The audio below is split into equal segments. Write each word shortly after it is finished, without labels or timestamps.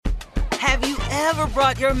Have you ever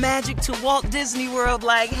brought your magic to Walt Disney World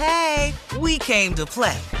like, hey, we came to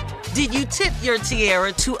play? Did you tip your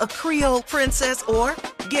tiara to a Creole princess or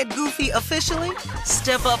get goofy officially?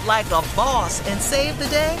 Step up like a boss and save the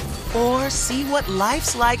day? Or see what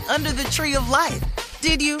life's like under the tree of life?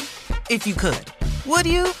 Did you? If you could. Would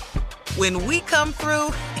you? When we come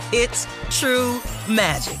through, it's true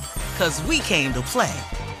magic. 'Cause we came to play.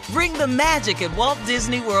 Bring the magic at Walt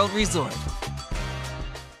Disney World Resort.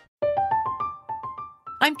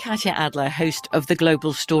 I'm Katya Adler, host of The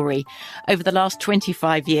Global Story. Over the last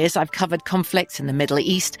 25 years, I've covered conflicts in the Middle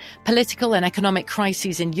East, political and economic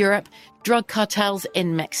crises in Europe, drug cartels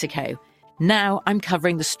in Mexico. Now I'm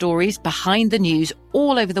covering the stories behind the news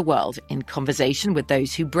all over the world in conversation with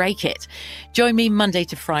those who break it. Join me Monday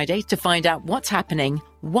to Friday to find out what's happening,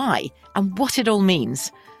 why, and what it all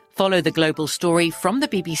means. Follow The Global Story from the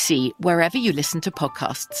BBC wherever you listen to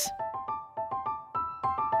podcasts.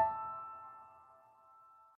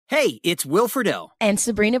 Hey, it's Will Friedle. And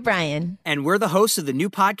Sabrina Bryan. And we're the hosts of the new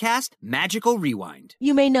podcast, Magical Rewind.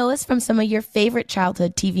 You may know us from some of your favorite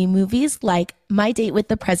childhood TV movies like My Date with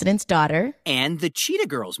the President's Daughter. And the Cheetah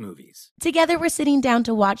Girls movies. Together, we're sitting down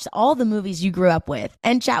to watch all the movies you grew up with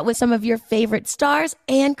and chat with some of your favorite stars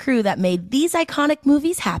and crew that made these iconic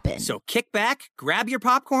movies happen. So kick back, grab your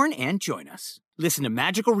popcorn, and join us. Listen to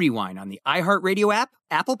Magical Rewind on the iHeartRadio app,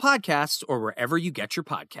 Apple Podcasts, or wherever you get your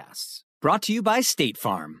podcasts. Brought to you by State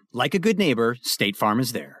Farm. Like a good neighbor, State Farm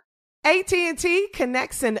is there. AT&T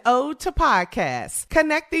connects an ode to podcasts.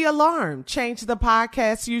 Connect the alarm. Change the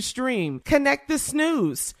podcast you stream. Connect the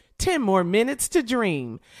snooze. 10 more minutes to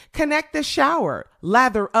dream. Connect the shower.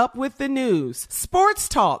 Lather up with the news. Sports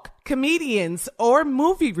talk, comedians, or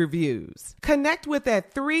movie reviews. Connect with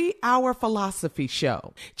that 3-hour philosophy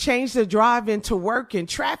show. Change the drive into work in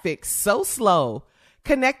traffic so slow.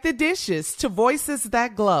 Connect the dishes to voices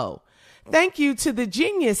that glow. Thank you to the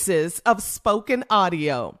geniuses of spoken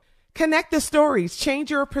audio. Connect the stories,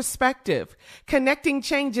 change your perspective. Connecting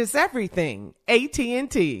changes everything.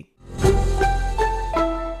 AT&T.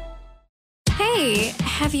 Hey,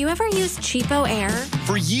 have you ever used Cheapo Air?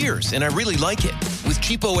 For years, and I really like it. With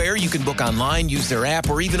Cheapo Air, you can book online, use their app,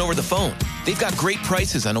 or even over the phone. They've got great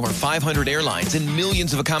prices on over 500 airlines and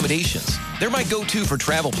millions of accommodations. They're my go-to for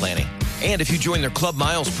travel planning. And if you join their Club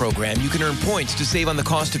Miles program, you can earn points to save on the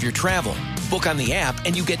cost of your travel. Book on the app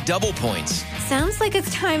and you get double points. Sounds like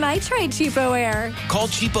it's time I tried Cheapo Air. Call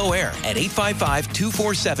Cheapo Air at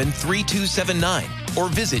 855-247-3279 or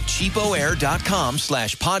visit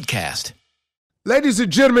cheapoair.com/podcast. Ladies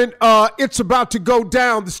and gentlemen, it's about to go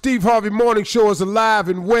down. The Steve Harvey Morning Show is alive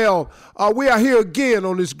and well. We are here again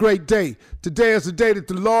on this great day. Today is the day that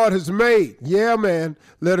the Lord has made. Yeah, man.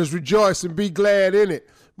 Let us rejoice and be glad in it.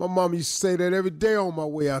 My mom used to say that every day on my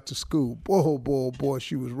way out to school. Boy,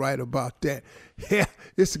 she was right about that. Yeah,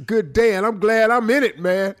 it's a good day, and I'm glad I'm in it,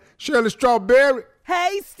 man. Shirley Strawberry.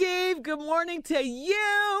 Hey, Steve. Good morning to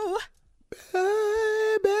you.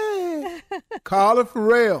 Baby. Carla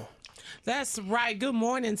Farrell. That's right. Good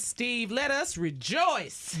morning, Steve. Let us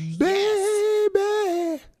rejoice.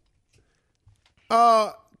 Baby.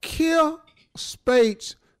 Kill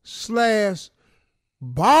Spates /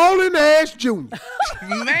 Ballin' Ass Junior.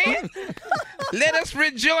 Man, let us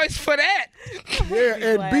rejoice for that. Yeah,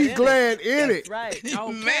 and be glad in it. Right.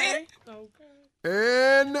 Okay. Man.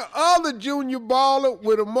 And the other junior baller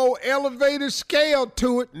with a more elevated scale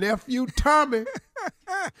to it, nephew Tommy.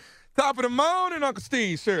 Top of the morning, Uncle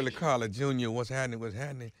Steve. Shirley Carla Jr., what's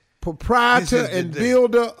happening? Proprietor and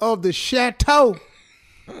builder of the Chateau.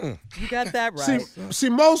 You got that right. See,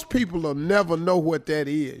 most people will never know what that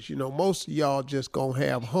is. You know, most of y'all just gonna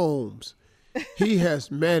have homes. He has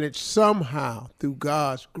managed somehow, through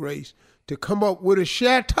God's grace, to come up with a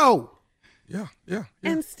chateau. Yeah.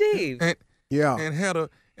 And Steve. And had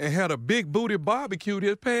a big booty barbecue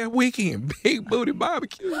this past weekend. Big booty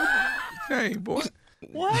barbecue. Dang, boy.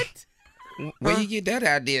 What? Where you get that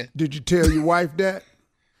idea? Did you tell your wife that?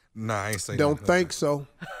 Nah, I ain't say Don't nothing. think so.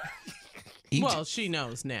 Well, she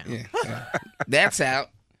knows now. Yeah. That's out.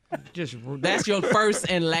 That's your first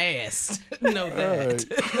and last. Know that.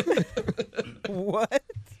 What?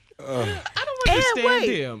 I don't understand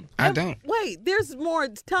him. I don't. Wait, there's more.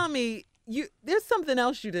 Tommy, there's something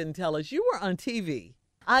else you didn't tell us. You were on TV.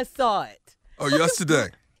 I saw it. Oh, yesterday.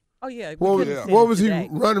 Oh, yeah. What was he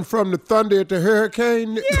running from the thunder at the hurricane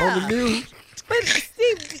on the news? But,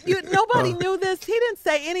 Steve, nobody knew this. He didn't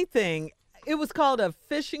say anything. It was called a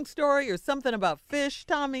fishing story or something about fish,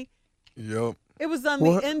 Tommy. Yep. It was on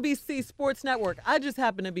What? the NBC Sports Network. I just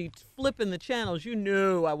happened to be flipping the channels. You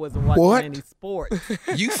knew I wasn't watching any sports.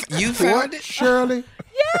 You found it, Shirley?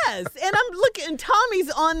 Yes, and I'm looking. Tommy's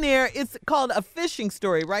on there. It's called A Fishing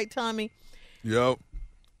Story, right, Tommy? Yep.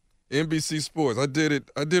 NBC Sports. I did it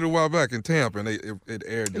a while back in Tampa, and it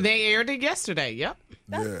aired. They aired it yesterday. Yep.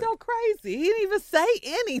 That's so crazy. He didn't even say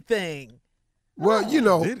anything. Well,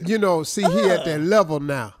 see, he at that level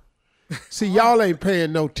now. See, y'all ain't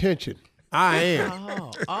paying no attention. I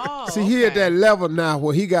am. See, he at that level now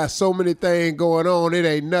where he got so many things going on, it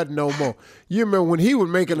ain't nothing no more. You remember when he would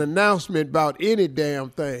make an announcement about any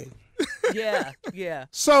damn thing. Yeah.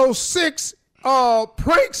 So 6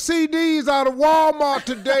 prank CDs out of Walmart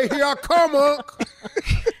today. Here I come, Unc.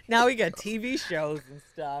 Now we got TV shows and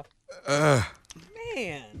stuff.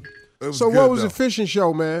 Man. So what was the fishing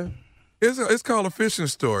show, man? It's called A Fishing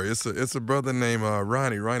Story. It's a brother named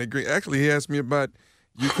Ronnie Green. Actually, he asked me about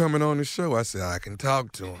you coming on the show. I said I can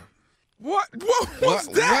talk to him. What was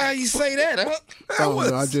that? Why you say that? Huh? No,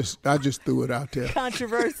 I just threw it out there.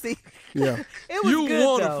 Controversy. Yeah. It was you good,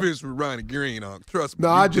 want though. to fish with Ronnie Green, trust me. No,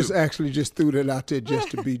 I just actually just threw that out there just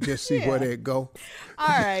see where they go. All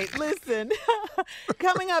right, listen.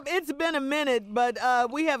 Coming up, it's been a minute, but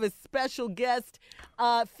we have a special guest,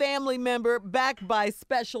 family member, back by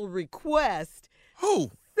special request.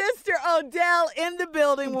 Who? Sister Odell in the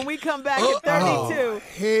building when we come back at 32.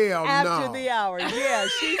 Hell after no. the hour. Yeah,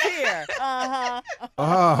 she's here.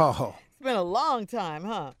 Oh. It's been a long time,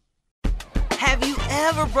 huh? Have you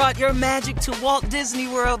ever brought your magic to Walt Disney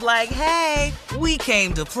World like, hey, we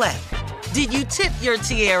came to play? Did you tip your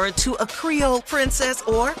tiara to a Creole princess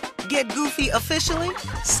or get goofy officially?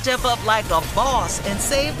 Step up like a boss and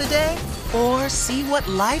save the day? Or see what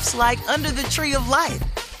life's like under the tree of life?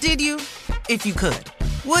 Did you? If you could.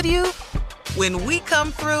 Would you? When we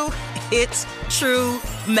come through, it's true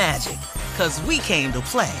magic. 'Cause we came to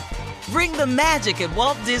play. Bring the magic at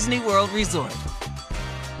Walt Disney World Resort.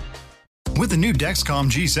 With the new Dexcom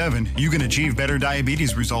G7, you can achieve better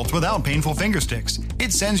diabetes results without painful finger sticks.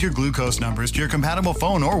 It sends your glucose numbers to your compatible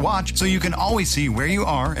phone or watch so you can always see where you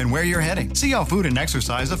are and where you're heading. See how food and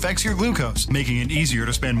exercise affects your glucose, making it easier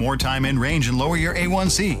to spend more time in range and lower your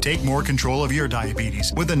A1C. Take more control of your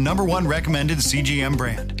diabetes with the #1 recommended CGM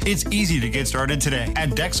brand. It's easy to get started today at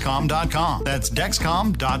Dexcom.com. That's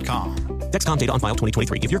Dexcom.com. Dexcom data on file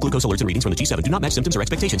 2023. If your glucose alerts and readings from the G7 do not match symptoms or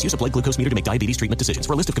expectations, use a blood glucose meter to make diabetes treatment decisions.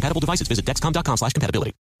 For a list of compatible devices, visit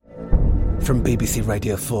Dexcom.com/compatibility. From BBC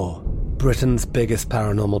Radio 4, Britain's biggest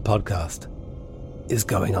paranormal podcast is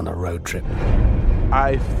going on a road trip.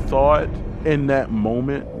 I thought in that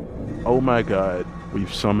moment, oh my God,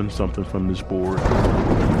 we've summoned something from this board.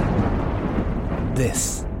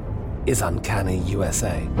 This is Uncanny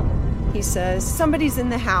USA. He says, somebody's in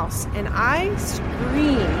the house, and I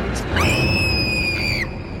screamed.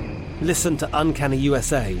 Listen to Uncanny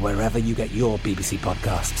USA wherever you get your BBC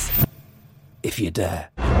podcasts, if you dare.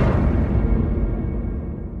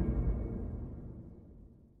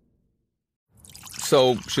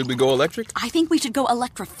 So, should we go electric? I think we should go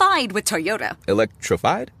electrified with Toyota.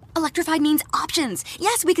 Electrified? Electrified means options.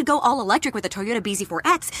 Yes, we could go all electric with the Toyota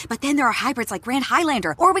BZ4X, but then there are hybrids like Grand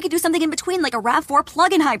Highlander, or we could do something in between like a RAV4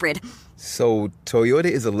 plug-in hybrid. So, Toyota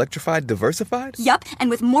is electrified diversified? Yup, and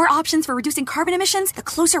with more options for reducing carbon emissions, the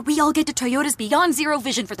closer we all get to Toyota's Beyond Zero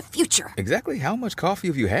vision for the future. Exactly how much coffee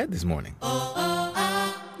have you had this morning?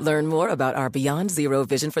 Learn more about our Beyond Zero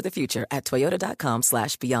vision for the future at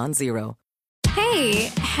toyota.com/Beyond Zero.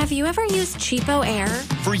 Hey, have you ever used Cheapo Air?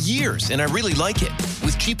 For years, and I really like it.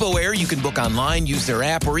 With Cheapo Air, you can book online, use their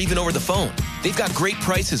app, or even over the phone. They've got great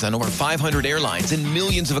prices on over 500 airlines and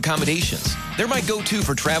millions of accommodations. They're my go-to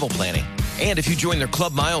for travel planning. And if you join their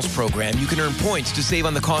Club Miles program, you can earn points to save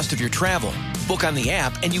on the cost of your travel. Book on the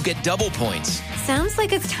app, and you get double points. Sounds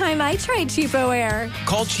like it's time I tried Cheapo Air.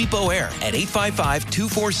 Call Cheapo Air at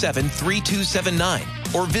 855-247-3279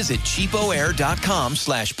 or visit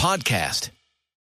cheapoair.com/podcast.